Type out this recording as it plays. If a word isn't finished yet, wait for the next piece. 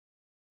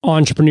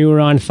Entrepreneur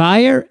on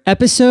Fire,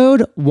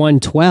 episode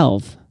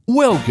 112.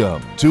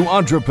 Welcome to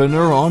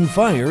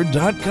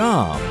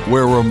EntrepreneurOnFire.com,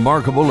 where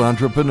remarkable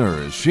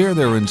entrepreneurs share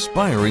their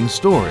inspiring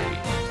story.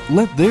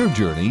 Let their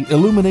journey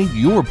illuminate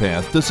your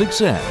path to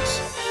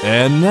success.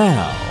 And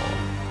now,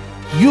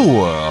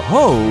 your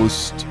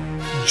host,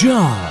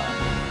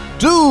 John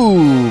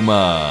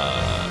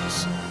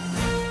Dumas.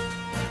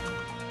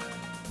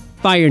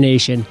 Fire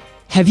Nation,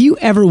 have you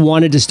ever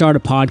wanted to start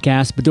a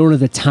podcast but don't have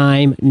the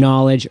time,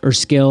 knowledge, or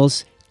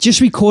skills? Just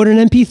record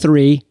an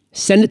MP3,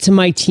 send it to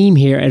my team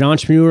here at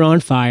Entrepreneur on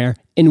Fire,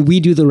 and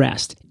we do the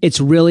rest. It's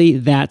really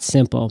that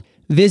simple.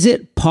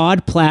 Visit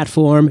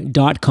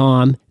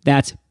podplatform.com,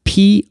 that's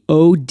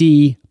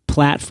P-O-D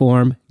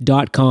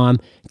platform.com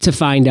to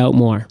find out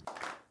more.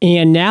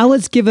 And now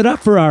let's give it up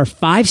for our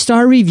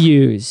 5-star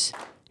reviews.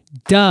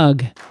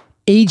 Doug,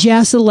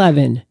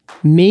 Ajas11,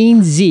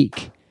 Main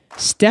Zeke,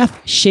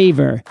 Steph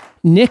Shaver,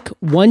 Nick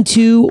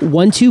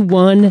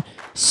 12121,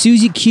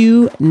 Susie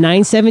Q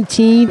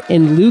 917,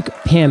 and Luke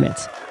Pammett.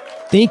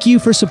 Thank you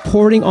for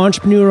supporting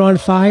Entrepreneur on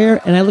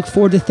Fire, and I look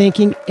forward to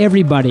thanking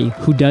everybody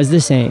who does the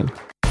same.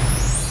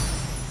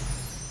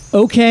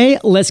 Okay,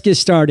 let's get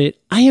started.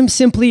 I am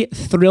simply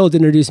thrilled to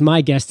introduce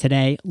my guest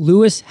today,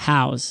 Lewis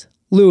Howes.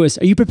 Lewis,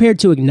 are you prepared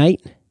to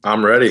ignite?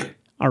 I'm ready.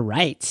 All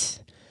right.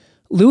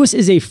 Lewis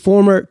is a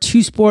former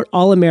two-sport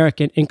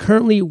All-American and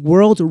currently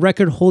world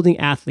record-holding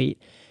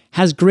athlete.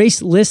 Has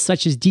graced lists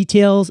such as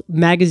Details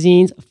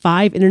Magazine's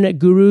 5 Internet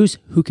Gurus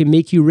Who Can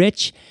Make You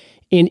Rich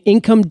and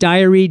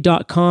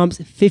IncomeDiary.com's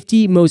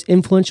 50 Most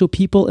Influential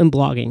People in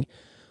Blogging.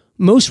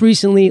 Most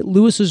recently,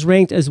 Lewis was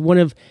ranked as one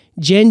of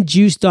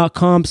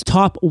GenJuice.com's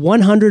top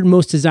 100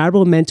 most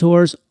desirable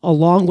mentors,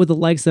 along with the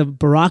likes of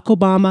Barack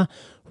Obama,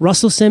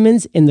 Russell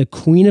Simmons, and the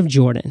Queen of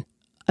Jordan.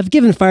 I've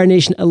given Fire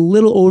Nation a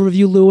little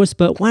overview, Lewis,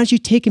 but why don't you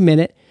take a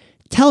minute,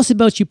 tell us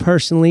about you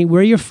personally,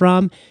 where you're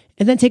from,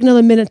 and then take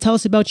another minute and tell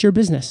us about your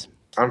business.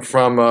 I'm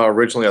from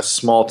originally a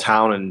small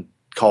town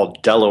called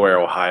Delaware,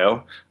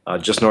 Ohio,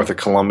 just north of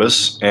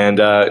Columbus. And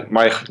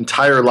my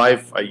entire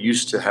life, I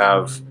used to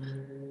have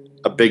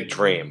a big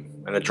dream.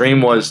 And the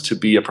dream was to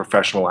be a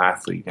professional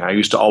athlete. And I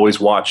used to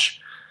always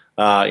watch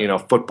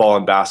football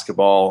and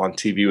basketball on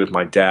TV with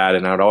my dad.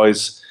 And I would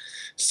always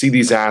see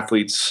these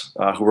athletes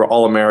who were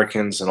all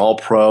Americans and all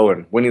pro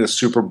and winning the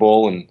Super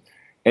Bowl and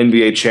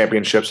NBA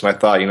championships. And I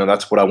thought,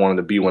 that's what I wanted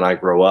to be when I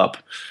grow up.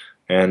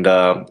 And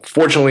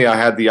fortunately, I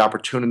had the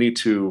opportunity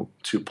to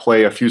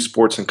play a few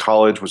sports in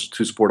college, was a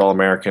two-sport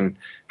All-American,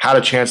 had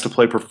a chance to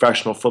play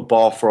professional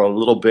football for a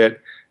little bit,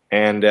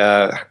 and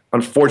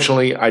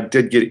unfortunately, I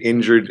did get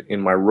injured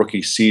in my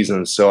rookie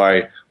season, so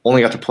I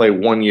only got to play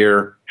 1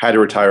 year, had to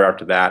retire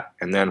after that,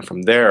 and then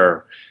from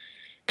there,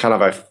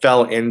 I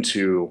fell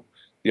into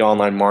the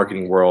online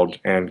marketing world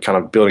and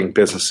kind of building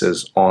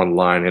businesses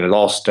online, and it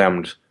all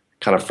stemmed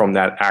from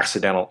that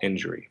accidental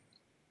injury.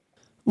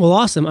 Well,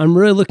 awesome. I'm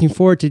really looking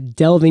forward to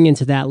delving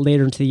into that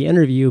later into the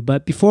interview.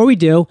 But before we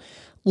do,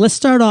 let's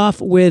start off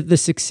with the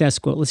success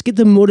quote. Let's get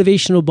the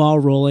motivational ball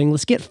rolling.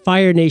 Let's get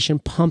Fire Nation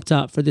pumped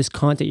up for this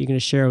content you're going to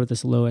share with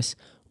us, Lewis.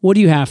 What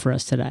do you have for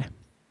us today?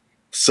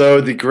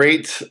 So the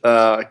great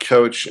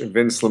coach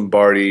Vince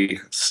Lombardi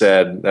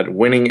said that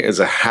winning is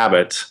a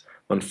habit.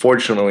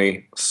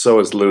 Unfortunately, so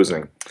is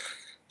losing.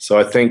 So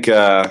I think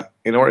if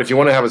you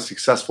want to have a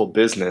successful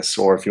business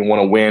or if you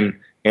want to win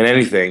in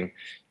anything,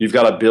 you've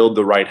got to build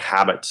the right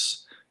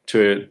habits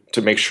to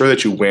make sure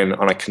that you win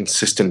on a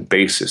consistent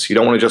basis. You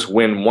don't want to just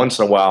win once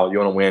in a while. You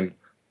want to win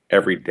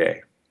every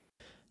day.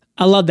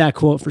 I love that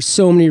quote for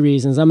so many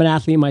reasons. I'm an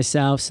athlete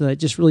myself, so that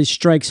just really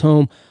strikes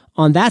home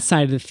on that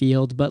side of the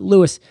field. But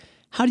Lewis,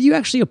 how do you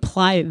actually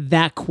apply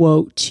that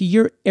quote to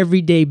your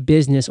everyday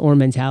business or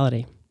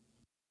mentality?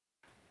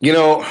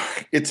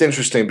 It's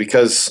interesting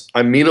because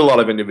I meet a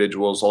lot of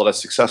individuals, a lot of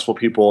successful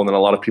people, and then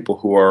a lot of people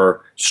who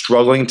are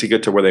struggling to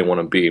get to where they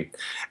want to be.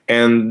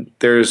 And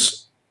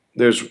there's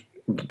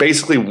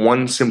basically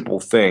one simple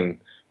thing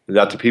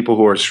that the people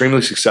who are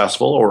extremely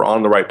successful or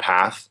on the right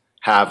path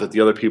have that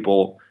the other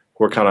people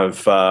who are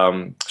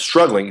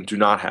struggling do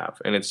not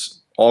have. And it's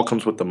all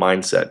comes with the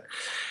mindset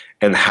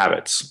and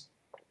habits.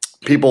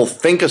 People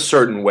think a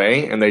certain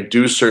way and they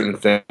do certain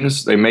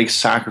things. They make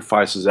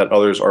sacrifices that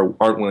others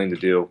aren't willing to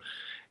do.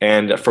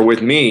 And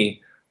with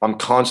me, I'm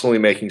constantly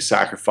making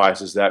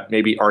sacrifices that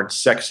maybe aren't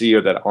sexy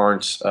or that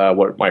aren't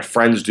what my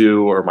friends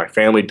do or my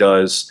family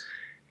does.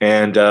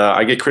 And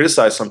I get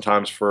criticized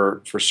sometimes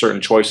for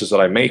certain choices that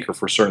I make or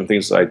for certain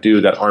things that I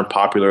do that aren't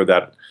popular,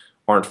 that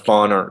aren't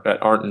fun, or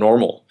that aren't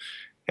normal.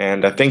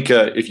 And I think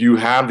if you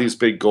have these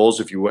big goals,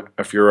 if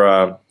you're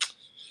a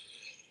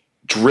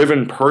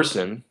driven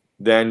person,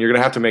 then you're going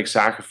to have to make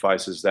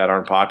sacrifices that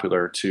aren't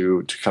popular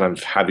to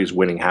have these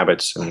winning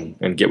habits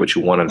and get what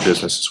you want in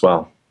business as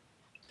well.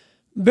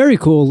 Very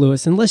cool,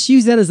 Lewis. And let's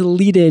use that as a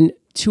lead-in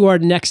to our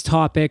next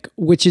topic,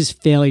 which is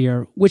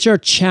failure, which are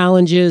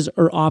challenges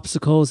or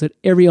obstacles that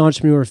every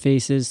entrepreneur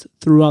faces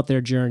throughout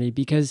their journey.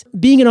 Because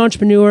being an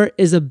entrepreneur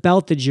is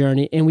about the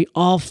journey, and we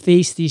all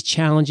face these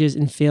challenges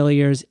and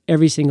failures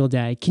every single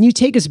day. Can you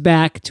take us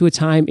back to a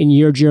time in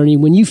your journey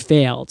when you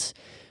failed?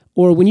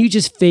 or when you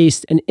just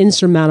faced an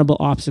insurmountable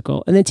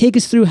obstacle, and then take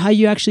us through how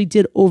you actually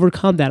did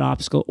overcome that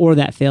obstacle or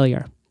that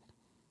failure.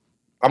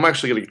 I'm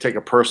actually going to take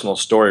a personal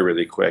story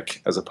really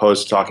quick, as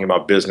opposed to talking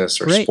about business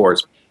or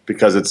sports,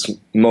 because it's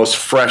most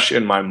fresh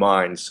in my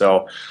mind.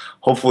 So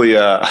hopefully,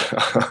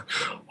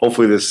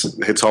 hopefully this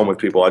hits home with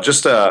people. I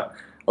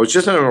was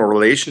just in a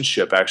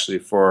relationship actually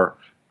for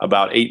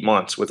about 8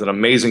 months with an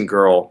amazing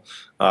girl,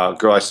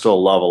 girl I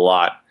still love a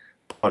lot.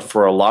 But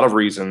for a lot of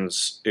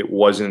reasons, it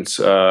wasn't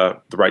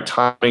the right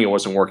timing. It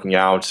wasn't working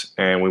out,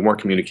 and we weren't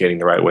communicating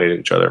the right way to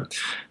each other.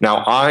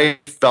 Now, I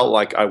felt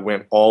like I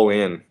went all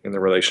in the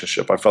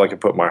relationship. I felt like I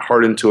put my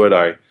heart into it.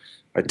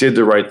 I did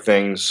the right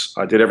things.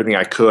 I did everything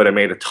I could. I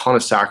made a ton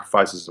of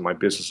sacrifices in my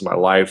business, in my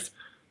life,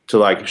 to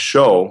like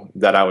show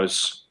that I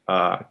was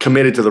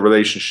committed to the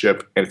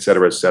relationship, et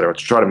cetera, to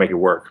try to make it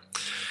work.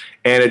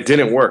 And it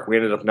didn't work. We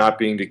ended up not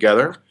being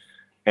together.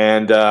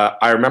 And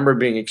I remember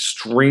being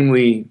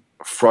extremely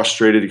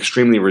frustrated,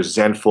 extremely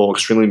resentful,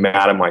 extremely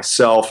mad at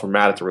myself, or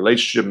mad at the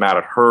relationship, mad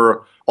at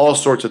her, all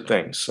sorts of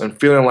things, and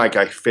feeling like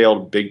I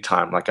failed big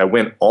time. Like I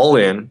went all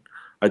in,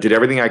 I did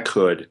everything I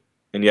could,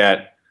 and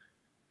yet,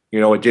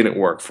 it didn't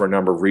work for a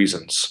number of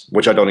reasons,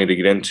 which I don't need to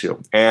get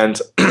into.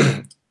 And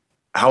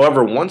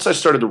however, once I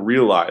started to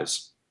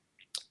realize,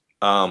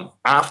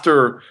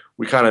 after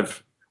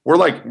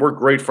we're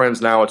great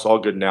friends now, it's all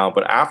good now,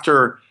 but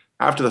after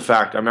the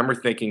fact, I remember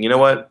thinking, you know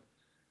what?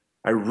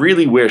 I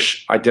really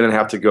wish I didn't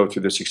have to go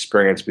through this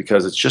experience,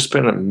 because it's just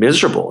been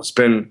miserable. It's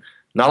been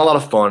not a lot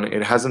of fun.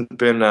 It hasn't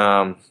been,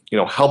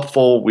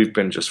 helpful. We've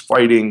been just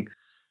fighting.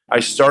 I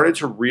started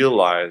to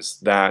realize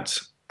that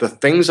the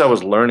things I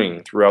was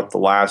learning throughout the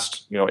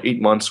last,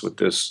 8 months with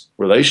this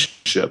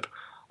relationship,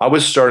 I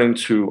was starting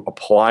to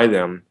apply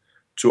them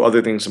to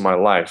other things in my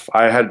life.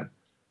 I had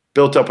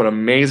built up an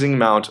amazing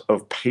amount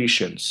of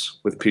patience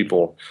with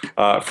people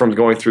from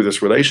going through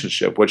this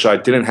relationship, which I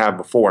didn't have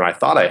before, and I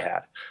thought I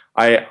had.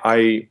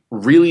 I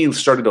really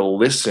started to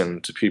listen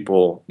to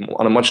people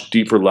on a much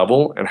deeper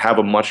level and have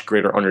a much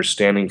greater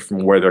understanding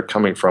from where they're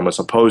coming from, as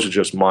opposed to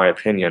just my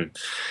opinion.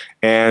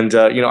 And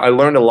I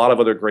learned a lot of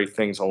other great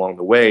things along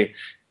the way.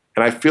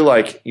 And I feel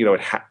like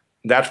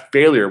that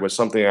failure was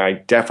something I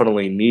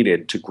definitely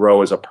needed to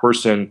grow as a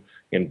person,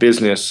 in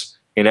business,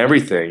 in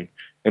everything,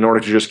 in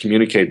order to just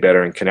communicate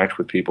better and connect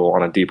with people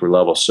on a deeper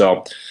level.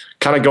 So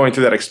kind of going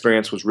through that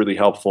experience was really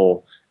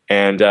helpful.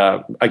 And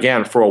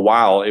again, for a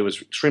while, it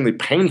was extremely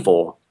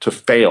painful to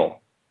fail,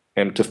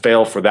 and to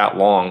fail for that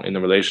long in the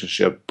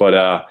relationship.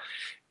 But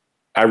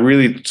I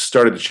really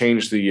started to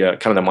change the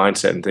kind of the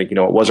mindset and think, it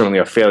wasn't really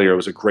a failure. It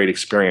was a great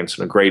experience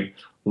and a great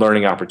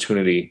learning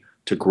opportunity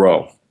to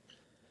grow.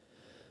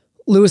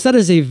 Louis, that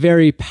is a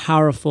very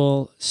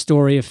powerful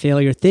story of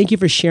failure. Thank you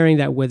for sharing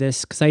that with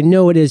us, because I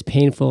know it is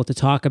painful to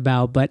talk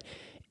about, but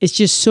it's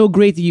just so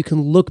great that you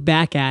can look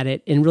back at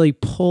it and really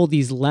pull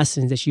these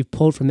lessons that you've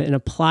pulled from it and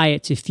apply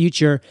it to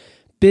future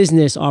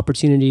business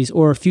opportunities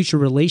or future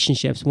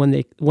relationships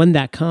when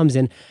that comes.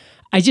 And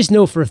I just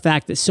know for a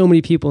fact that so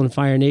many people in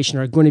Fire Nation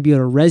are going to be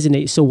able to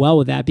resonate so well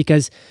with that,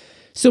 because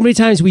so many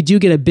times we do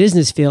get a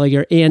business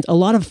failure, and a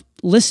lot of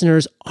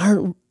listeners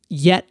aren't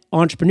yet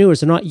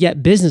entrepreneurs, they're not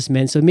yet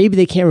businessmen, so maybe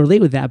they can't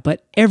relate with that,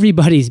 but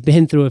everybody's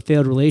been through a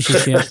failed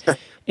relationship.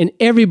 And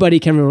everybody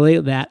can relate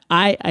with that.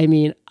 I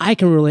mean, I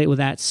can relate with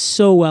that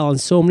so well on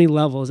so many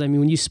levels. I mean,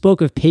 when you spoke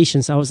of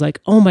patience, I was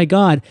like, oh my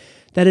God,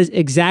 that is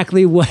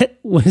exactly what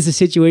was the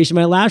situation.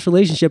 My last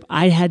relationship,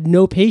 I had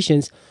no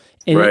patience,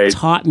 and It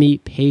taught me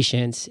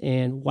patience.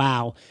 And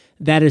wow,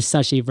 that is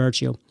such a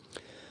virtue.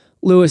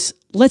 Louis,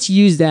 let's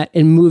use that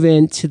and move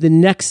into the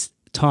next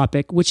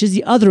topic, which is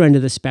the other end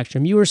of the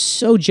spectrum. You were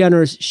so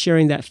generous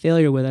sharing that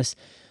failure with us.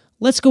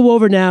 Let's go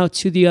over now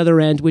to the other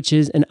end, which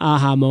is an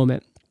aha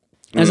moment.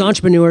 As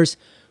entrepreneurs,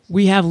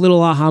 we have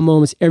little aha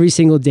moments every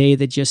single day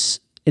that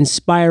just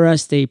inspire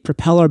us. They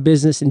propel our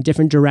business in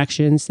different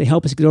directions. They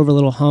help us get over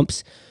little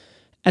humps.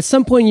 At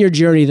some point in your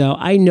journey, though,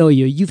 I know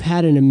you've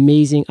had an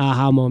amazing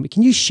aha moment.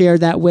 Can you share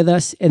that with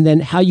us, and then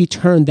how you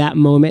turned that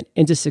moment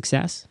into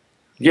success?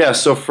 Yeah,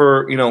 so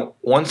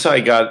once I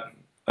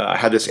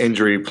had this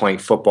injury playing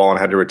football and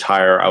had to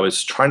retire, I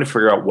was trying to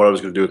figure out what I was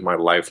going to do with my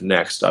life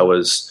next. I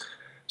was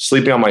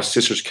sleeping on my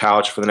sister's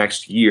couch for the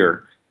next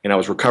year, and I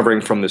was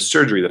recovering from this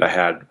surgery that I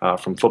had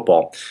from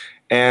football.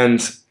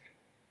 And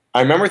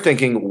I remember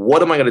thinking,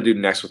 what am I going to do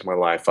next with my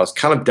life? I was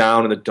kind of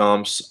down in the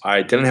dumps.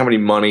 I didn't have any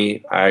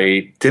money.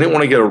 I didn't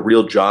want to get a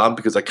real job,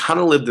 because I kind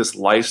of lived this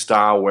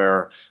lifestyle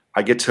where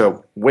I get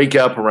to wake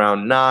up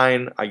around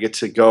 9. I get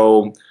to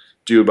go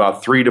do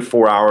about 3 to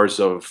 4 hours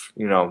of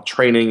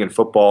training and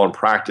football and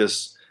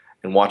practice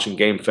and watching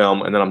game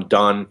film, and then I'm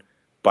done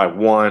by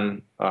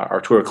 1 or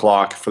 2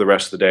 o'clock for the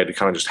rest of the day to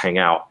kind of just hang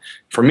out.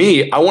 For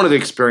me, I wanted to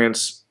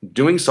experience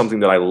doing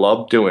something that I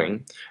love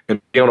doing and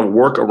be able to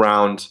work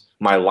around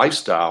my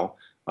lifestyle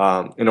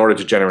in order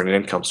to generate an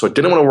income. So I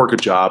didn't want to work a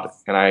job,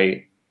 and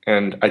I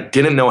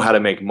didn't know how to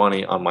make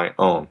money on my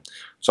own.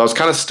 So I was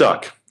kind of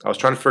stuck. I was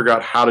trying to figure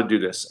out how to do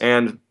this,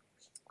 and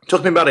it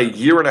took me about a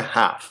year and a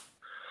half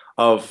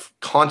of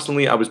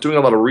constantly, I was doing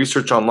a lot of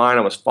research online.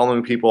 I was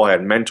following people. I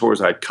had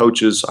mentors. I had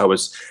coaches. I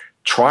was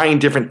trying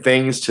different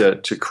things to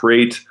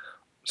create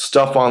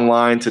stuff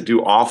online, to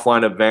do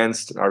offline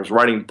events. I was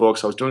writing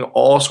books. I was doing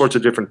all sorts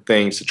of different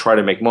things to try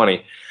to make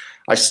money.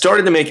 I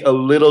started to make a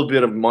little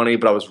bit of money,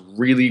 but I was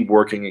really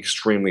working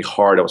extremely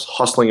hard. I was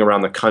hustling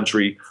around the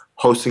country,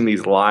 hosting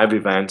these live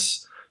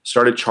events,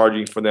 started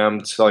charging for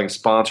them, selling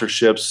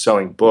sponsorships,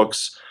 selling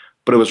books.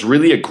 But it was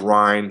really a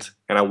grind,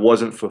 and I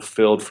wasn't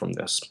fulfilled from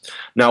this.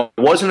 Now,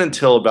 it wasn't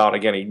until about,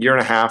 again, a year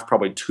and a half,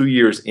 probably 2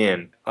 years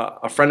in,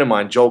 a friend of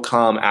mine, Joel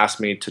Comm, asked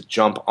me to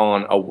jump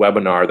on a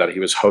webinar that he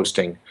was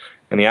hosting.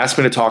 And he asked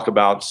me to talk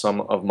about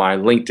some of my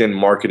LinkedIn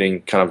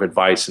marketing kind of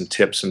advice and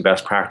tips and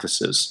best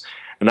practices.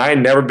 And I had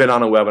never been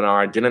on a webinar.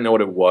 I didn't know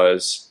what it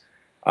was.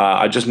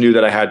 I just knew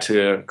that I had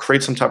to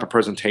create some type of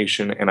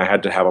presentation, and I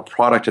had to have a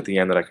product at the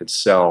end that I could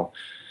sell.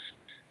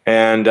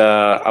 And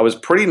I was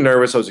pretty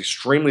nervous. I was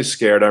extremely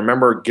scared. I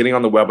remember getting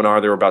on the webinar.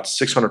 There were about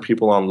 600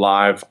 people on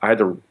live. I had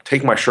to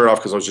take my shirt off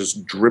because I was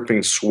just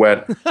dripping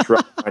sweat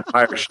throughout my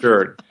entire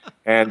shirt.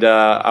 And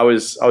I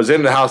was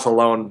in the house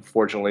alone,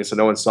 fortunately, so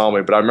no one saw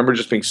me. But I remember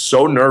just being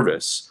so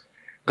nervous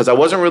because I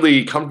wasn't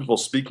really comfortable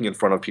speaking in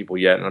front of people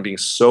yet, and I'm being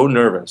so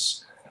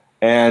nervous.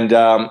 And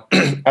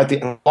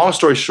long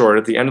story short,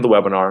 at the end of the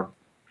webinar,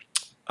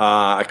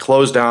 I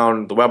closed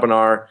down the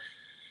webinar.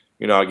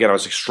 Again, I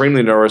was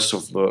extremely nervous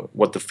of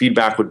what the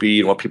feedback would be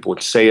and what people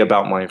would say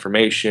about my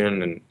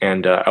information.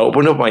 And I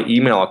opened up my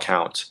email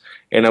account,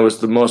 and it was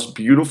the most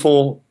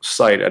beautiful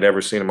sight I'd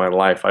ever seen in my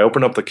life. I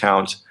opened up the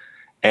account,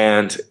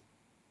 and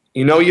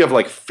you have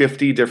like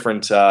 50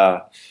 different.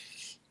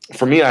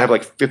 For me, I have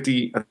like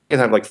 50. I think I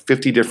have like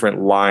 50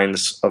 different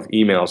lines of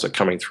emails that are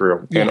coming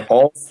through, and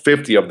all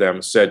 50 of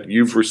them said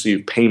you've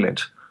received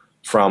payment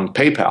from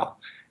PayPal,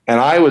 and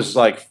I was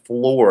like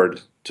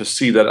floored to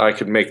see that I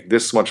could make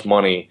this much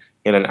money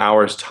in an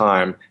hour's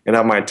time and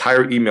have my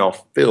entire email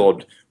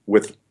filled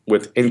with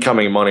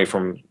incoming money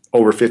from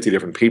over 50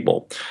 different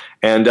people.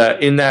 And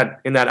in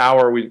that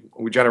hour, we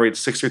generated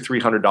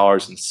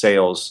 $6,300 in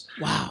sales.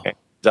 Wow. And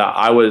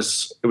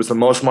it was the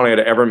most money I'd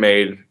ever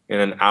made in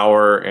an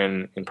hour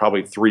in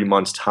probably 3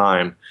 months'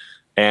 time.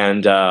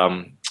 And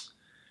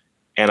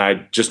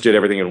I just did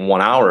everything in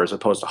 1 hour as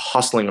opposed to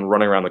hustling and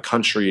running around the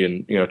country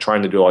and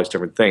trying to do all these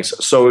different things.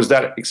 So it was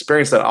that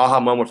experience, that aha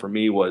moment for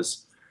me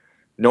was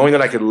knowing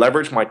that I could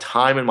leverage my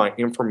time and my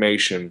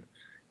information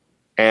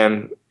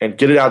and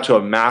get it out to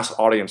a mass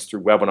audience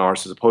through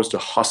webinars as opposed to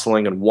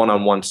hustling and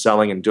one-on-one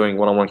selling and doing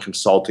one-on-one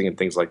consulting and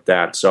things like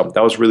that. So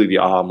that was really the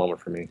aha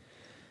moment for me.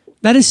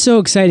 That is so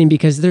exciting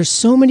because there's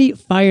so many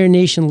Fire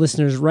Nation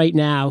listeners right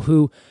now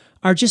who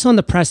are just on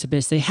the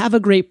precipice. They have a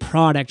great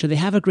product or they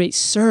have a great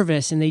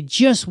service and they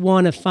just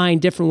want to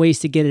find different ways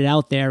to get it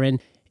out there. And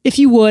if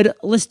you would,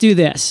 let's do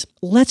this.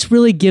 Let's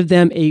really give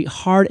them a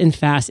hard and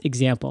fast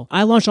example.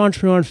 I launched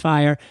Entrepreneur on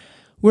Fire.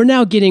 We're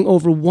now getting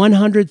over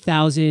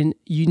 100,000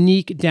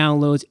 unique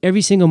downloads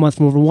every single month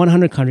from over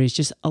 100 countries.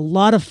 Just a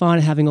lot of fun,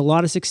 having a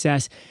lot of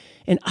success.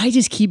 And I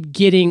just keep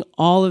getting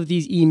all of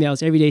these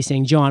emails every day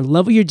saying, John,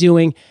 love what you're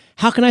doing.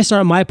 How can I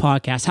start my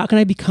podcast? How can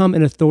I become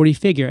an authority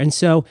figure? And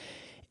so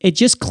it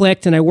just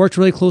clicked, and I worked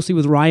really closely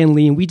with Ryan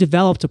Lee, and we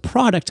developed a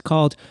product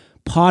called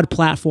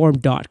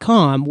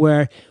podplatform.com,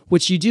 where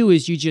what you do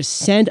is you just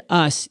send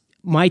us,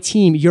 my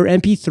team, your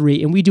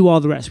MP3, and we do all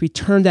the rest. We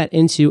turn that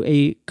into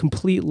a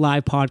complete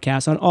live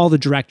podcast on all the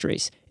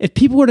directories. If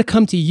people were to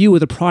come to you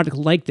with a product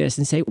like this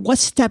and say, what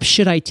steps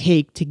should I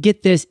take to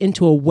get this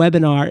into a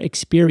webinar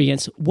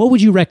experience? What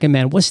would you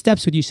recommend? What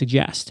steps would you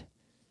suggest?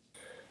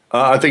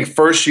 I think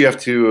first you have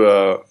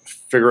to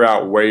figure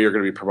out where you're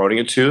going to be promoting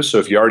it to. So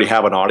if you already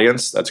have an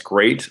audience, that's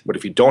great. But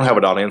if you don't have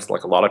an audience,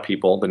 like a lot of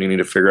people, then you need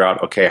to figure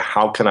out, okay,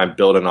 how can I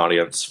build an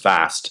audience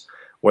fast?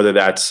 Whether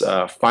that's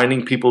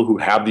finding people who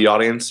have the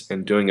audience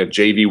and doing a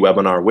JV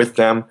webinar with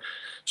them.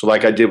 So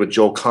like I did with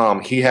Joel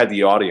Comm, he had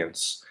the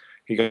audience.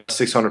 He got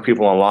 600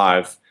 people on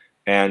live,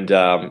 and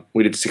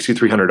we did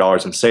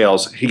 $6,300 in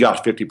sales. He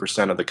got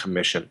 50% of the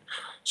commission.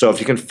 So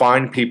if you can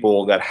find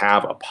people that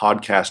have a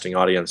podcasting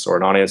audience or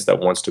an audience that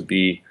wants to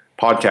be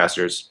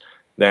podcasters,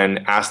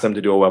 then ask them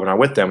to do a webinar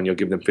with them, and you'll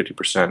give them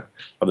 50%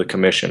 of the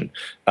commission.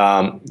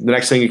 The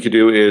next thing you could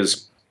do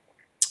is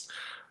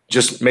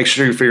just make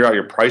sure you figure out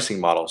your pricing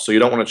model. So you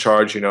don't want to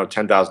charge,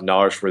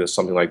 $10,000 for this,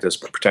 something like this.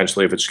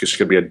 Potentially, if it's just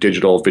going to be a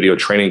digital video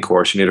training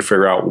course, you need to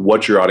figure out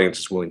what your audience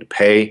is willing to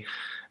pay,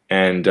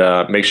 and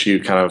make sure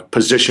you kind of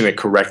position it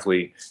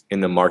correctly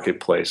in the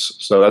marketplace.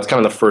 So that's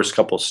kind of the first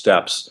couple of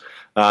steps.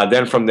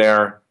 Then from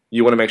there,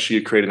 you want to make sure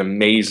you create an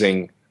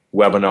amazing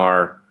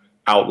webinar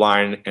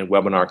outline and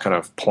webinar kind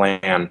of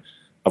plan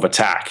of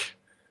attack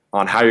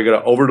on how you're going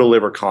to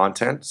over-deliver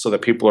content so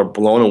that people are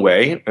blown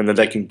away and that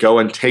they can go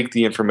and take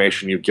the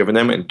information you've given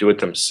them and do it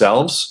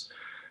themselves.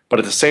 But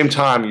at the same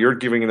time, you're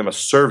giving them a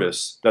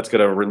service that's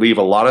going to relieve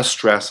a lot of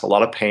stress, a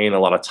lot of pain, a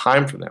lot of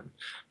time for them.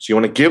 So you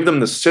want to give them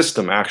the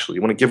system, actually.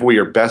 You want to give away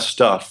your best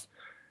stuff.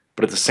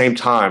 But at the same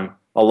time,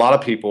 a lot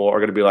of people are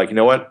going to be like, you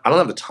know what? I don't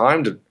have the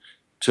time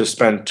to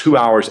spend 2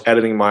 hours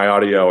editing my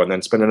audio and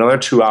then spend another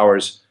 2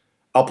 hours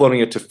uploading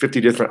it to 50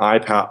 different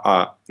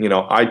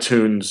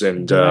iTunes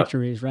and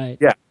directories, right?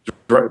 Yeah,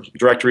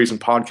 directories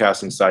and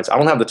podcasting sites. I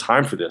don't have the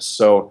time for this.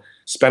 So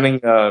spending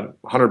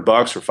 $100 or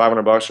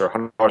 $500 or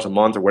 $100 a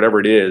month or whatever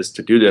it is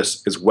to do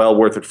this is well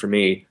worth it for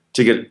me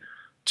to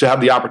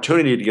have the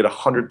opportunity to get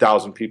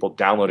 100,000 people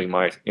downloading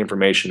my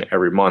information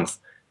every month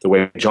the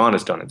way John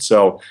has done it.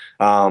 So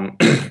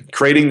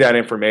creating that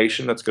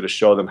information that's going to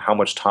show them how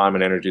much time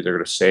and energy they're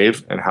going to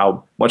save and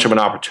how much of an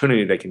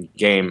opportunity they can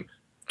gain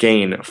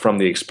from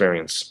the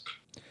experience.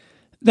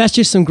 That's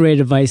just some great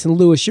advice. And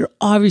Lewis, you're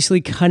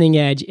obviously cutting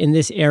edge in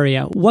this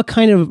area. What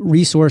kind of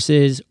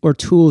resources or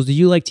tools do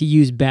you like to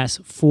use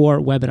best for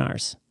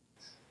webinars?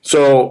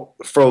 So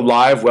for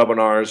live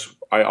webinars,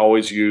 I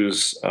always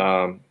use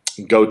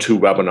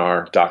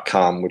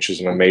GoToWebinar.com, which is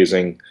an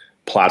amazing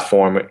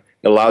platform. It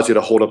allows you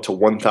to hold up to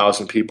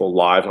 1,000 people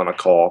live on a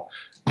call.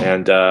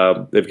 And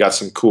they've got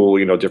some cool,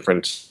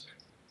 different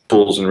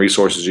tools and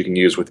resources you can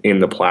use within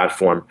the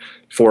platform.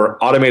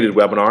 For automated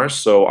webinars,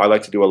 so I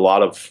like to do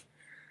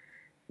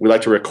we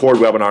like to record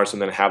webinars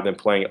and then have them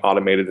playing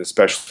automated,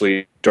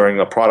 especially during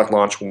a product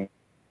launch when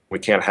we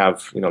can't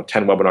have 10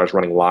 webinars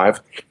running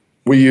live.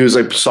 We use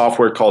a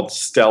software called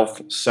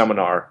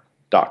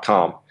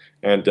StealthSeminar.com,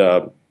 and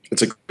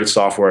it's a great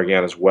software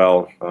again as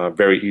well.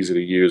 Very easy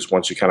to use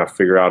once you kind of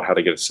figure out how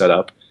to get it set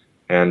up,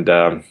 and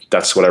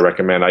that's what I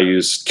recommend. I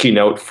use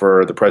Keynote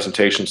for the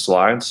presentation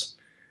slides,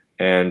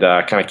 and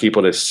kind of keep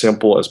it as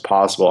simple as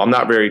possible. I'm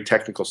not very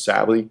technical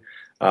savvy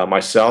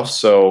myself,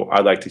 so I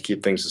like to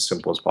keep things as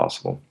simple as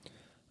possible.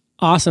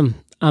 Awesome.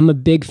 I'm a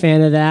big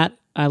fan of that.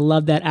 I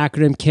love that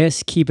acronym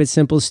KISS, keep it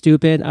simple,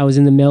 stupid. I was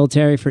in the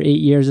military for 8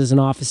 years as an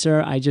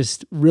officer. I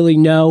just really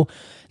know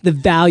the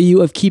value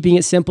of keeping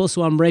it simple,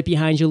 so I'm right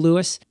behind you,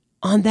 Lewis.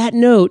 On that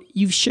note,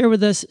 you've shared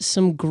with us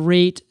some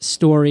great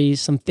stories,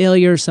 some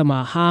failures, some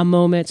aha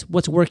moments,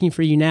 what's working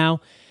for you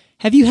now.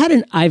 Have you had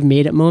an I've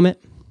made it moment?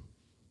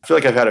 I feel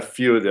like I've had a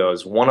few of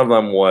those. One of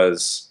them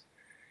was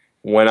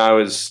when I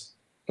was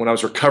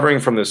recovering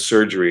from this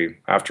surgery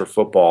after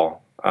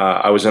football.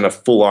 I was in a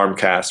full arm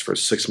cast for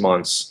 6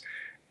 months,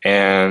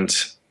 and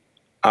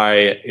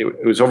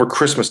it was over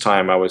Christmas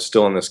time. I was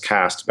still in this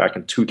cast back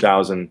in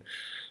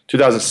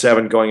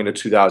 2007 going into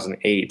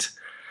 2008.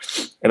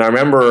 And I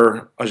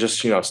remember I was just,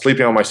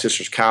 sleeping on my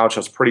sister's couch. I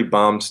was pretty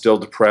bummed, still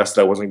depressed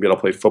that I wasn't going to be able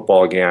to play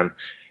football again.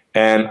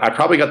 And I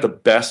probably got the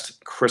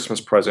best Christmas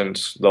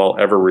present that I'll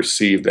ever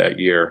receive that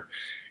year.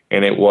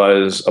 And it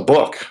was a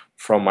book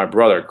from my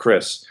brother,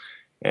 Chris.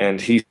 And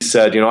he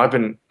said, I've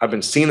been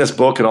seeing this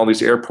book in all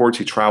these airports.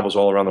 He travels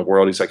all around the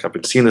world. He's like, I've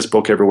been seeing this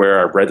book everywhere.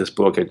 I read this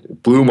book.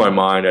 It blew my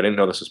mind. I didn't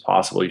know this was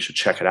possible. You should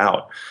check it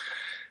out.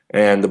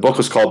 And the book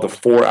was called The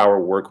 4-Hour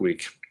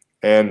Workweek.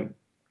 And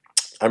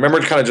I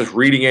remember kind of just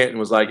reading it and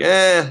was like,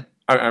 I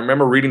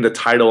remember reading the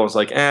title and was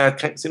like,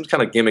 it seems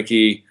kind of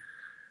gimmicky.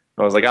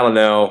 I was like, I don't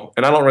know.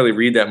 And I don't really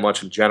read that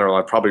much in general.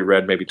 I've probably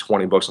read maybe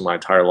 20 books in my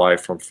entire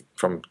life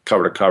from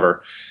cover to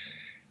cover.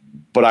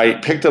 But I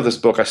picked up this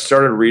book. I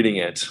started reading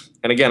it.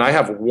 And again, I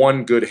have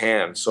one good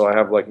hand. So I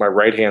have like my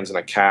right hand's in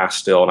a cast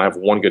still, and I have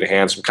one good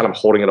hand. So I'm kind of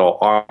holding it all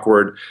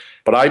awkward.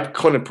 But I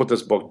couldn't put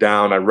this book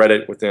down. I read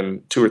it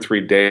within 2 or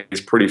 3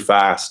 days pretty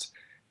fast.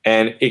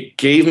 And it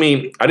gave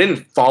me, I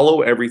didn't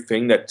follow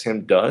everything that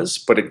Tim does,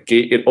 but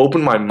it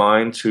opened my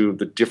mind to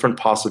the different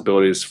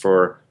possibilities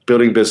for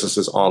building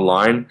businesses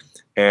online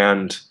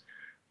and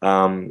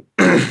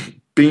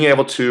being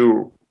able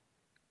to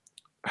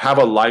have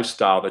a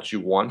lifestyle that you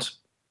want,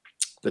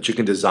 that you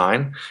can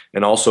design,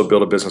 and also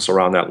build a business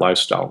around that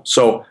lifestyle.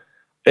 So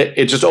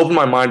it just opened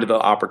my mind to the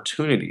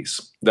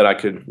opportunities that I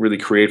could really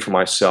create for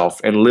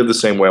myself and live the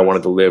same way I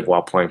wanted to live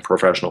while playing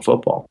professional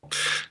football.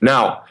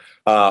 Now,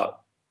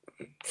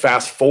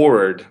 fast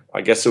forward,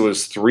 I guess it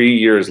was 3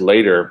 years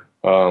later.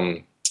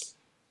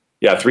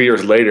 3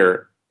 years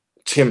later,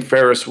 Tim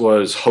Ferriss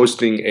was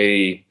hosting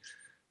a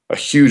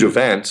huge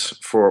event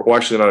well,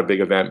 actually not a big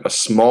event, a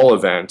small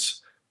event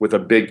with a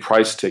big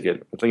price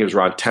ticket. I think it was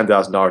around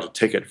 $10,000 a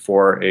ticket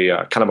for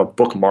a kind of a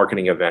book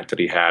marketing event that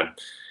he had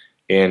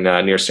in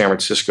near San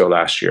Francisco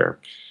last year.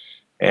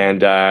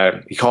 And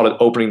he called it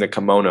Opening the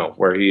Kimono,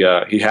 where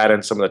he had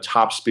in some of the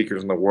top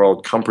speakers in the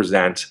world come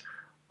present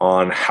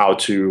on how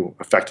to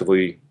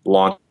effectively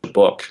launch a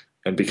book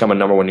and become a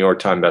 #1 New York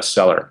Times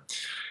bestseller.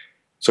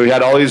 So he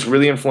had all these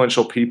really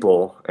influential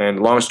people,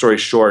 and long story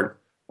short,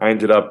 I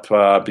ended up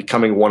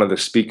becoming one of the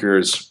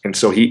speakers, and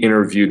so he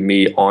interviewed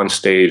me on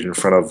stage in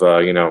front of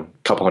a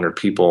couple hundred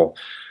people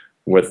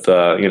with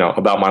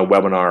about my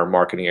webinar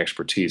marketing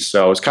expertise.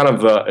 So it's kind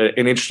of an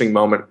interesting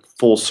moment,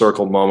 full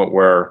circle moment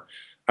where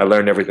I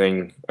learned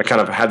everything. I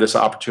kind of had this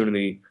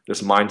opportunity,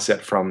 this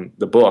mindset from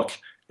the book,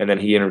 and then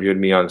he interviewed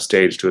me on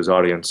stage to his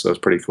audience. So it's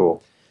pretty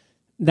cool.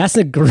 That's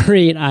a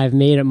great I've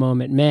made it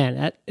moment. Man,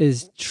 that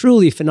is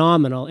truly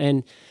phenomenal.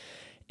 And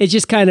It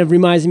just kind of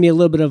reminds me a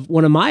little bit of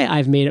one of my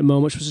I've made it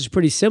moments, which is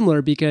pretty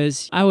similar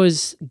because I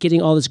was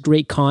getting all this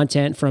great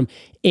content from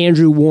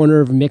Andrew Warner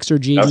of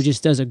Mixergy, who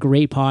just does a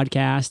great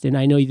podcast. And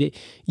I know that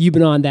you've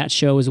been on that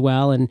show as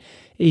well. And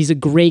he's a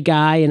great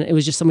guy. And it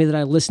was just something that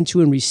I listened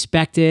to and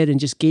respected and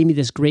just gave me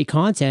this great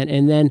content.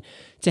 And then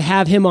to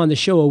have him on the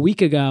show a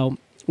week ago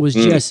was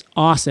just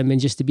awesome. And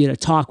just to be able to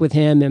talk with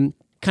him and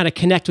kind of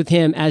connect with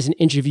him as an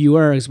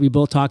interviewer, as we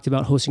both talked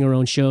about hosting our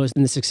own shows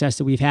and the success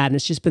that we've had. And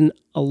it's just been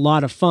a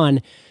lot of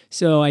fun.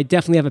 So I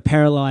definitely have a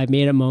parallel I've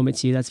made it moment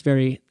to you. That's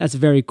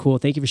very cool.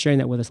 Thank you for sharing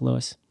that with us,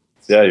 Lewis.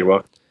 Yeah, you're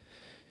welcome.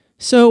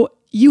 So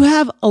you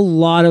have a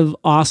lot of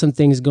awesome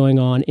things going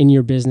on in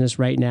your business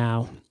right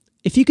now.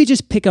 If you could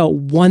just pick out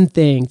one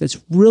thing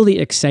that's really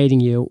exciting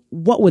you,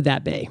 what would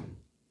that be?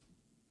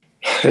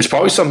 It's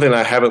probably something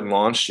I haven't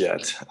launched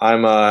yet.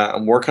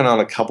 I'm working on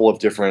a couple of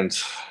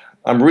different.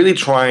 I'm really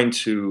trying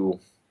to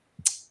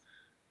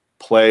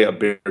play a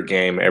bigger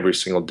game every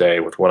single day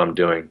with what I'm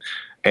doing.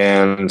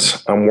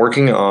 And I'm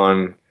working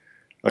on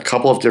a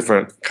couple of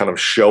different kind of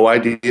show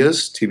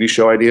ideas, TV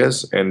show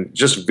ideas, and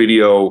just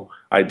video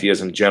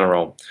ideas in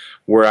general,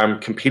 where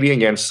I'm competing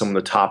against some of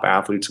the top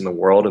athletes in the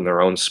world in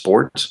their own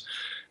sports.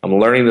 I'm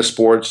learning the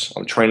sports,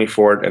 I'm training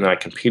for it, and I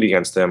compete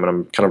against them, and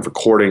I'm kind of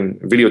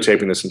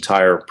videotaping this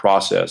entire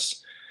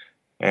process.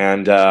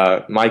 And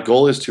my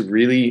goal is to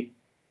really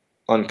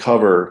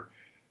uncover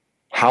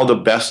how the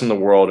best in the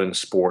world in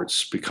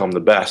sports become the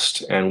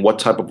best and what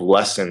type of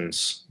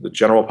lessons the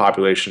general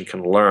population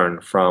can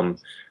learn from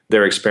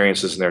their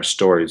experiences and their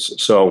stories.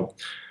 So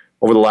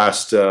over the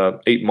last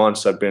 8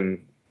 months, I've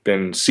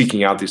been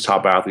seeking out these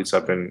top athletes.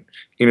 I've been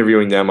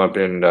interviewing them. I've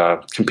been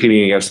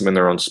competing against them in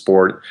their own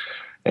sport.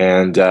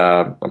 And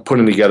I'm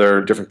putting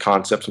together different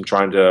concepts. I'm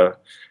trying to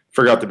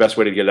figure out the best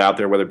way to get it out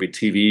there, whether it be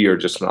TV or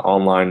just an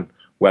online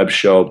web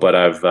show. But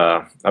I've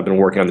been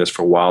working on this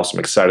for a while, so I'm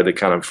excited to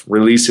kind of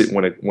release it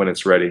when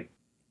it's ready.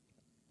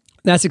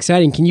 That's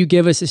exciting. Can you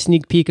give us a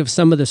sneak peek of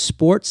some of the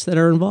sports that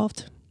are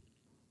involved?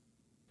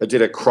 I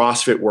did a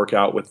CrossFit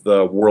workout with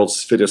the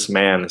world's fittest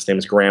man. His name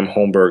is Graham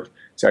Holmberg.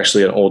 He's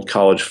actually an old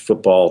college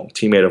football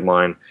teammate of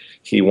mine.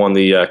 He won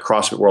the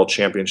CrossFit World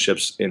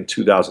Championships in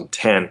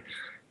 2010.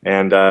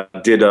 And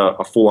did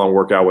a full-on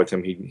workout with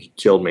him. He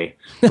killed me,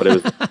 but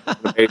it was an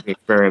amazing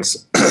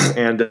experience.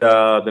 And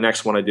the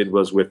next one I did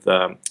was with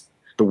the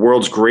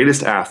world's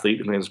greatest athlete.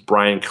 His name is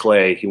Brian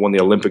Clay. He won the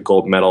Olympic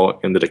gold medal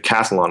in the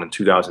decathlon in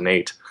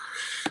 2008.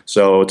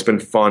 So it's been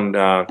fun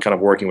kind of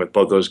working with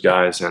both those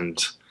guys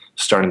and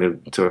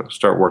starting to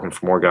start working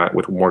with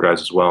more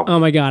guys as well. Oh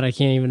my God, I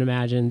can't even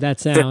imagine.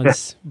 That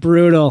sounds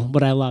brutal,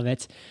 but I love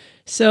it.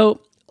 So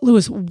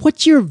Lewis,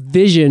 what's your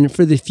vision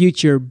for the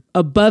future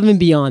above and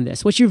beyond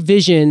this? What's your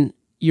vision,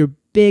 your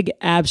big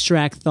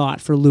abstract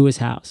thought for Lewis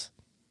Howes?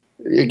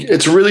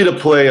 It's really to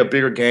play a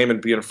bigger game and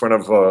be in front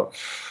of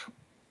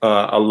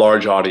a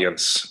large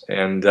audience.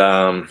 And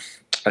I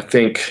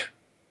think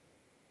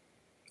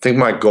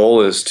my goal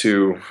is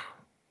to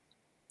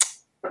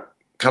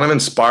kind of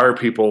inspire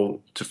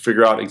people to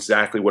figure out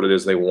exactly what it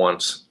is they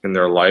want in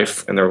their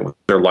life and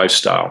their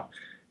lifestyle,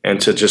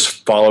 and to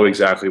just follow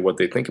exactly what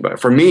they think about it.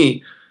 For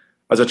me,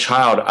 as a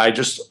child,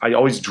 I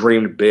always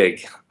dreamed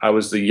big. I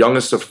was the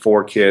youngest of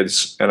 4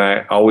 kids, and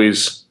I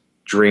always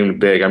dreamed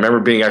big. I remember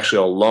being actually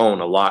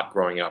alone a lot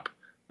growing up.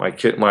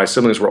 My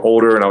siblings were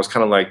older, and I was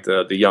kind of like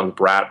the young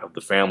brat of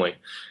the family.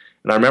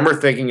 And I remember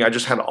thinking I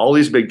just had all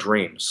these big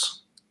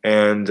dreams,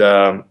 and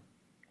I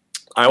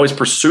always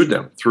pursued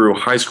them through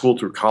high school,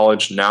 through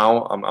college.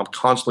 Now I'm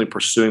constantly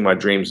pursuing my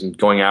dreams and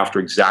going after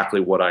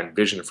exactly what I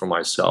envisioned for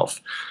myself.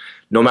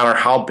 No matter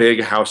how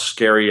big, how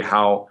scary,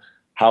 how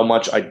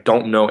much I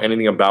don't know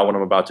anything about what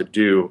I'm about to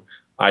do,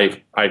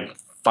 I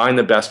find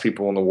the best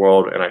people in the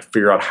world and I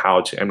figure out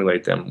how to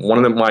emulate them.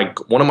 One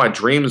of my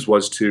dreams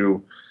was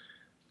to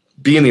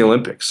be in the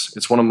Olympics.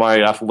 It's one of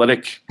my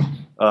athletic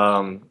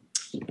kind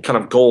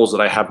of goals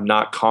that I have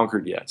not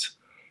conquered yet.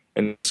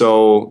 And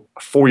so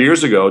 4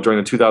 years ago, during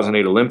the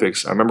 2008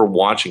 Olympics, I remember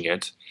watching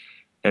it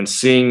and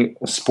seeing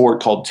a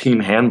sport called team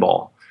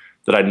handball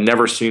that I'd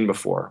never seen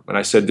before. And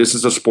I said, this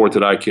is a sport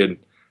that I could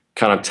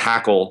kind of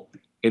tackle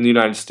in the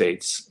United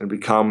States and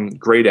become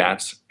great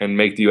at and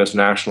make the U.S.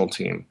 national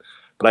team.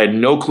 But I had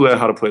no clue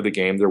how to play the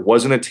game. There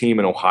wasn't a team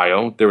in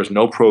Ohio. There was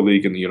no pro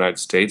league in the United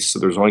States, so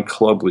there was only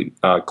club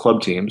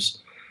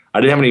teams. I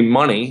didn't have any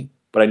money,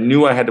 but I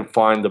knew I had to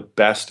find the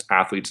best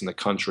athletes in the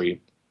country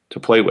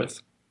to play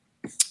with.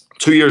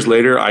 2 years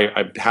later,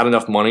 I had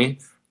enough money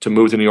to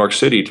move to New York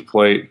City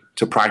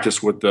to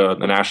practice with the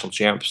national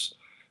champs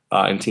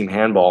in team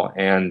handball,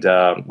 and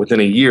within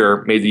a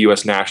year made the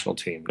U.S. national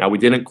team. Now, we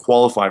didn't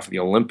qualify for the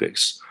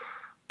Olympics,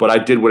 but I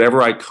did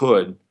whatever I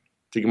could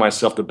to give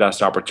myself the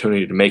best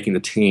opportunity to making the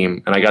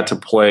team, and I got to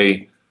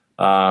play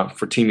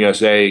for Team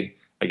USA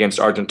against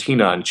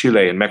Argentina and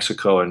Chile and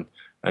Mexico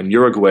and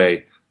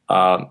Uruguay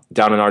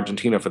down in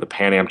Argentina for the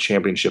Pan Am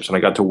Championships, and I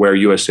got to wear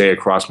USA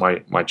across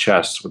my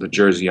chest with a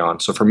jersey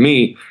on. So for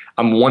me,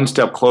 I'm one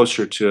step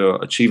closer to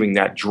achieving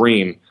that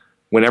dream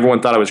when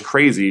everyone thought I was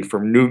crazy for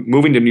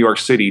moving to New York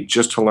City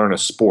just to learn a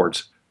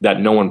sport that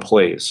no one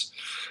plays.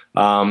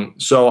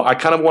 So I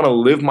kind of want to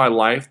live my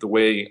life the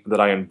way that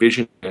I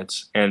envision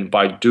it. And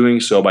by doing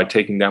so, by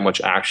taking that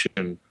much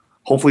action,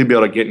 hopefully be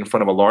able to get in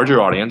front of a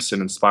larger audience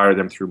and inspire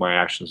them through my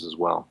actions as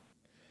well.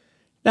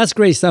 That's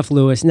great stuff,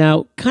 Lewis.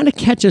 Now, kind of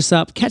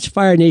catch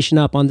Fire Nation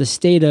up on the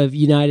state of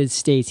United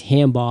States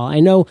handball. I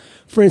know,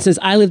 for instance,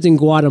 I lived in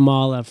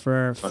Guatemala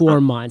for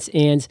 4 months,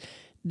 and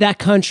that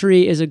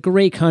country is a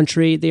great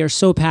country. They are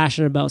so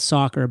passionate about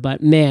soccer,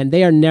 but man,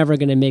 they are never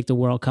going to make the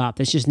World Cup.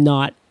 It's just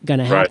not going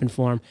to happen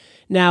for them.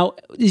 Now,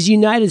 is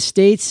United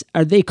States,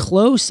 are they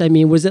close? I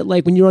mean, was it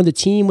like when you were on the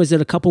team, was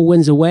it a couple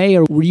wins away,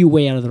 or were you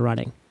way out of the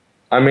running?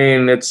 I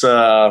mean, it's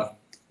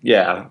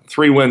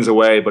 3 wins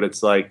away, but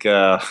it's like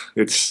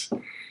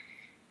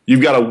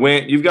you've got to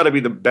win. You've got to be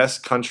the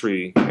best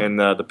country in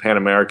the Pan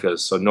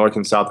Americas, so North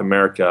and South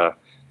America.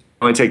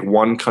 Only take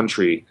one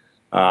country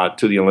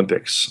to the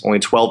Olympics. Only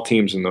 12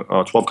 countries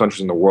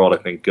in the world, I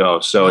think,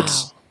 go. So Wow.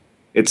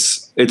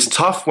 it's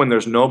tough when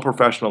there's no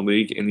professional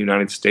league in the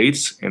United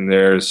States, and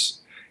there's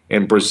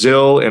in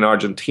Brazil and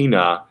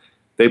Argentina.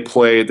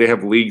 They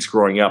have leagues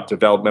growing up,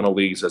 developmental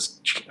leagues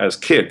as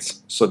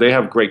kids. So they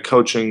have great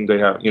coaching. They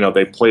have,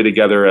 they play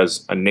together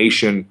as a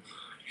nation,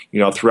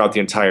 throughout the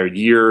entire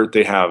year.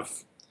 They have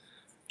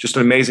just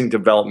an amazing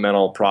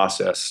developmental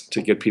process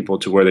to get people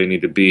to where they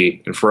need to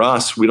be. And for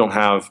us, we don't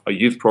have a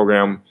youth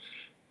program,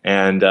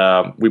 and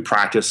we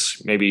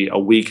practice maybe a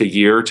week a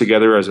year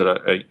together as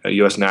a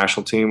U.S.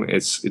 national team.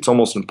 It's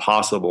almost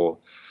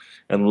impossible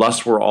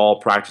unless we're all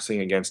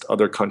practicing against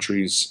other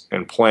countries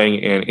and playing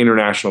in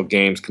international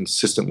games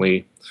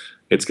consistently.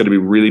 It's going to be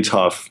really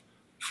tough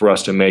for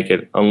us to make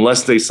it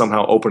unless they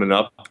somehow open it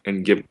up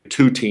and give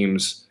 2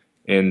 teams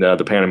in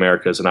the Pan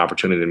Americas an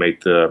opportunity to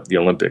make the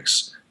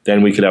Olympics.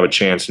 Then we could have a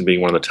chance in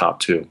being one of the top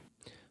 2.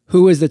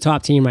 Who is the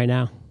top team right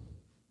now?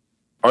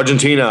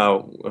 Argentina,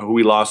 who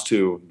we lost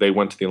to, they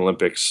went to the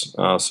Olympics.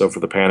 So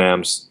for the Pan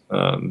Ams,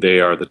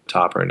 they are the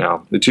top right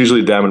now. It's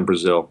usually them and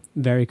Brazil.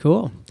 Very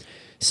cool.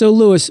 So,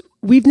 Lewis,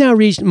 we've now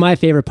reached my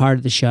favorite part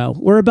of the show.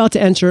 We're about to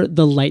enter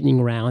the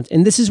lightning round,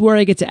 and this is where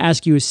I get to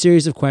ask you a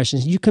series of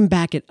questions. You come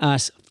back at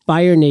us,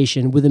 Fire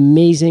Nation, with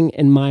amazing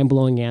and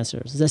mind-blowing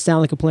answers. Does that sound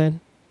like a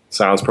plan?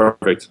 Sounds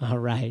perfect. All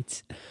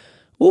right.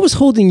 What was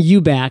holding you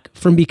back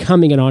from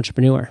becoming an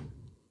entrepreneur?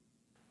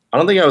 I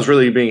don't think I was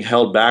really being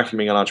held back from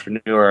being an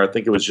entrepreneur. I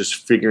think it was just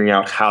figuring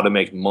out how to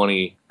make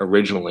money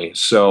originally.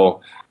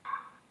 So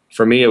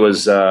for me, it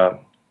was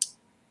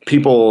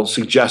people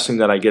suggesting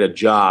that I get a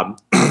job.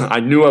 I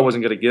knew I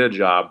wasn't going to get a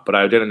job, but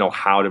I didn't know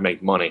how to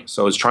make money.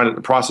 So I was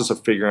the process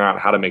of figuring out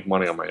how to make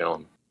money on my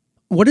own.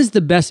 What is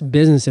the best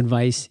business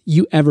advice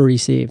you ever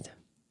received?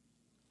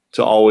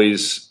 To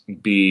always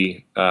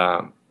be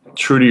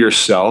true to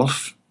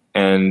yourself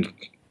and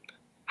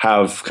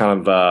have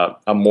kind of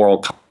a moral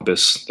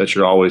compass that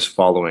you're always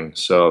following.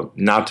 So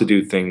not to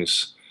do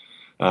things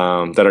that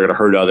are going to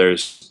hurt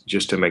others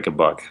just to make a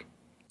buck.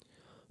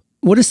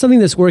 What is something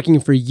that's working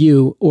for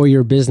you or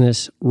your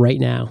business right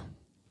now?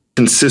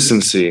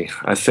 Consistency.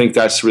 I think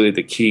that's really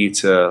the key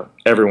to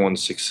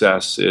everyone's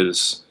success,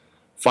 is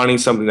finding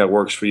something that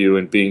works for you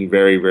and being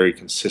very, very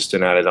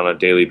consistent at it on a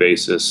daily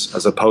basis,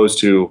 as opposed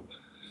to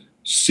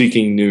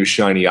seeking new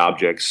shiny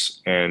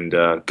objects and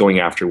going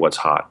after what's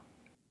hot.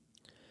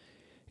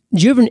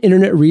 Do you have an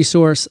internet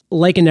resource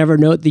like an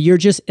Evernote that you're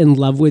just in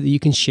love with that you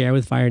can share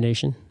with Fire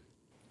Nation?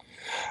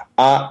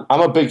 I'm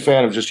a big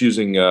fan of just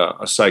using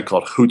a site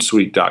called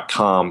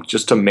Hootsuite.com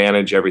just to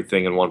manage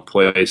everything in one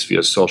place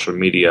via social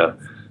media.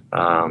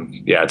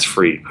 It's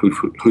free,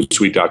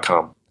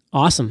 Hootsuite.com.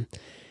 Awesome.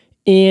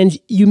 And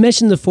you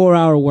mentioned the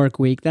 4-Hour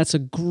Workweek. That's a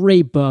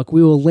great book.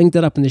 We will link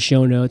that up in the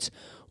show notes.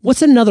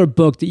 What's another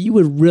book that you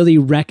would really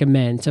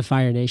recommend to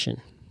Fire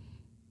Nation?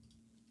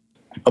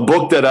 A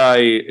book that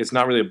it's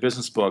not really a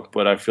business book,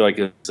 but I feel like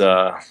it's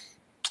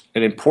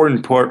an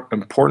important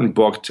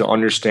book to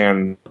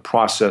understand the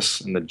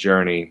process and the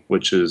journey,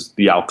 which is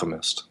The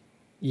Alchemist.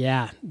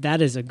 Yeah,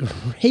 that is a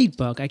great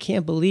book. I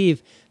can't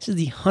believe this is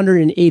the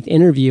 108th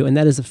interview, and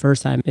that is the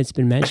first time it's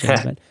been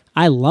mentioned, but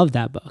I love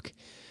that book.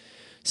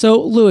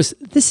 So, Lewis,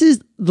 this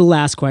is the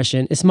last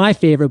question. It's my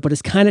favorite, but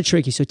it's kind of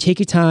tricky, so take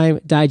your time,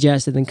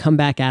 digest it, and then come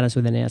back at us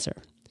with an answer.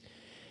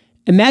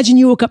 Imagine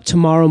you woke up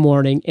tomorrow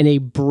morning in a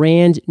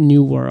brand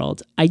new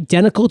world,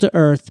 identical to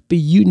Earth, but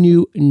you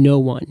knew no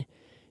one.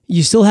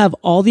 You still have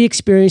all the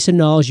experience and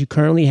knowledge you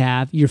currently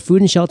have, your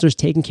food and shelter is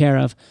taken care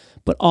of,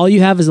 but all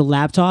you have is a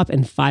laptop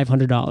and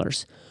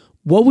 $500.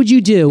 What would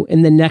you do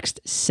in the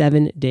next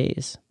 7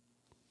 days?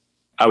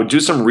 I would do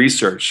some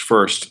research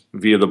first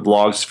via the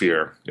blog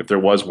sphere, if there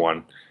was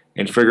one,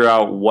 and figure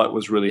out what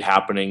was really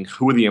happening,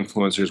 who the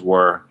influencers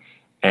were,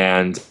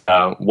 and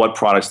what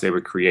products they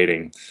were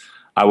creating.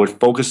 I would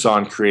focus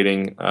on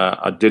creating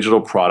a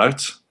digital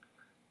product,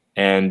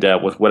 and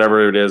with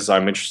whatever it is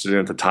I'm interested in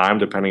at the time,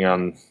 depending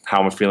on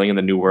how I'm feeling in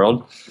the new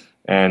world,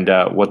 and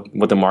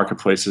what the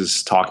marketplace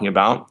is talking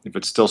about. If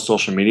it's still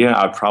social media,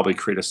 I'd probably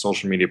create a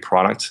social media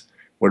product.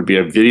 Would be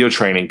a video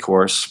training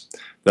course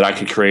that I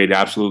could create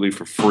absolutely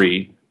for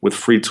free with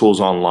free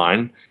tools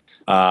online,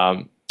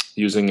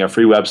 using a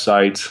free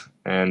website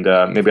and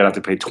maybe I'd have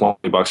to pay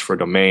 $20 for a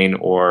domain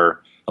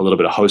or a little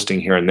bit of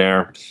hosting here and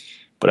there.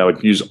 But I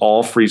would use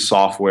all free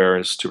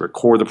softwares to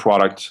record the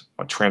product,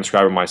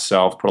 transcribe it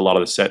myself, put a lot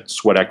of the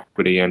sweat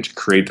equity in to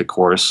create the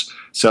course,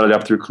 set it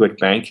up through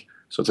ClickBank,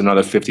 so it's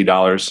another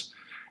 $50.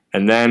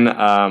 And then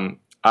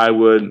I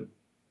would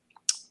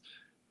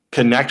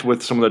connect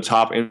with some of the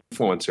top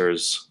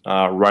influencers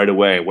right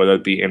away, whether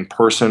it be in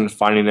person,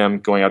 finding them,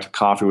 going out to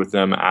coffee with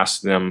them,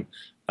 asking them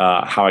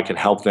how I can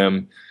help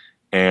them,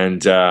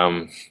 and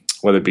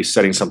whether it be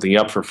setting something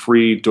up for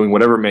free, doing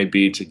whatever it may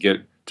be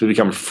to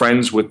become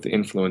friends with the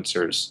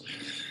influencers.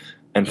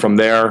 And from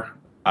there,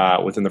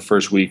 within the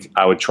first week,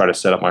 I would try to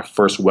set up my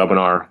first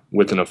webinar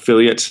with an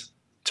affiliate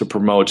to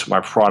promote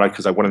my product,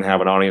 because I wouldn't have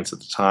an audience at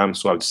the time.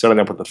 So I would set it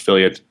up with an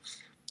affiliate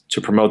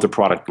to promote the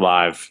product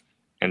live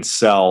and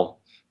sell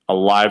a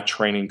live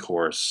training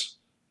course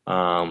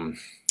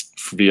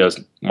via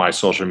my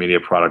social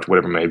media product,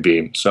 whatever it may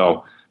be.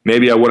 So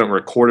maybe I wouldn't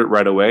record it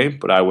right away,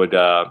 but I would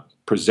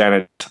present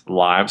it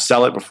live,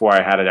 sell it before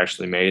I had it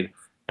actually made,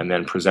 and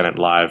then present it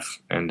live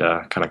and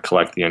kind of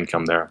collect the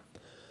income there.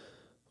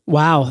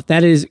 Wow,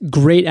 that is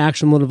great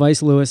actionable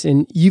advice, Lewis.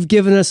 And you've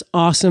given us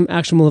awesome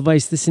actionable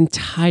advice this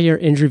entire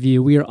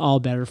interview. We are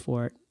all better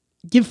for it.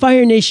 Give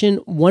Fire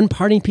Nation one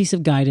parting piece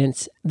of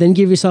guidance, then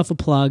give yourself a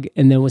plug,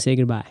 and then we'll say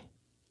goodbye.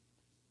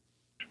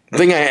 The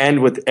thing I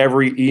end with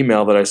every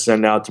email that I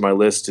send out to my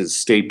list is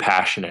stay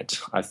passionate.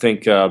 I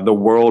think the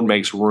world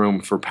makes room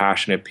for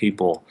passionate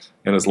people.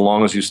 And as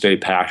long as you stay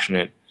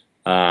passionate,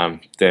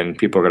 then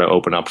people are going to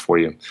open up for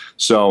you.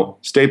 So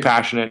stay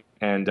passionate.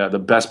 And the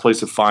best place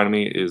to find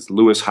me is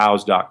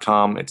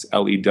lewishowes.com. It's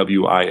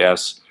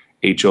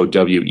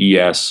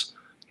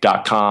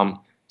LEWISHOWES.com.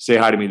 Say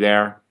hi to me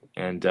there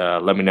and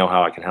let me know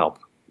how I can help.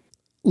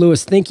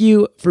 Lewis, thank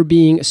you for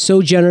being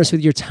so generous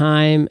with your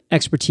time,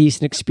 expertise,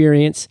 and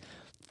experience.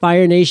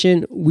 Fire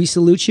Nation, we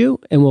salute you,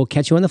 and we'll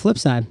catch you on the flip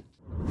side.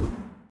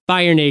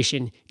 Fire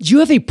Nation, do you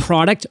have a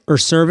product or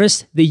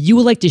service that you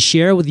would like to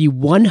share with the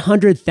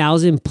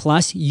 100,000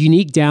 plus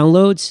unique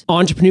downloads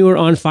Entrepreneur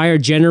on Fire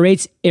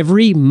generates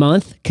every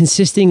month,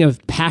 consisting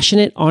of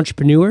passionate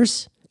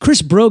entrepreneurs?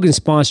 Chris Brogan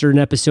sponsored an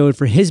episode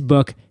for his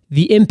book,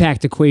 The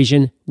Impact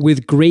Equation,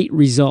 with great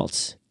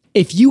results.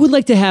 If you would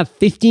like to have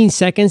 15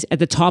 seconds at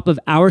the top of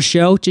our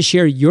show to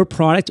share your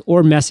product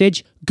or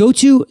message, go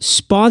to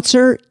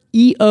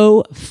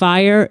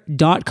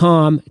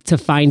sponsoreofire.com to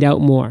find out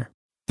more.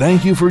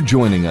 Thank you for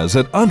joining us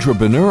at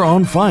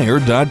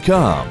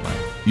EntrepreneuronFire.com,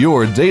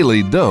 your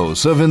daily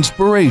dose of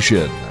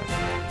inspiration.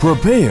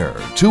 Prepare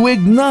to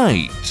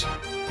ignite.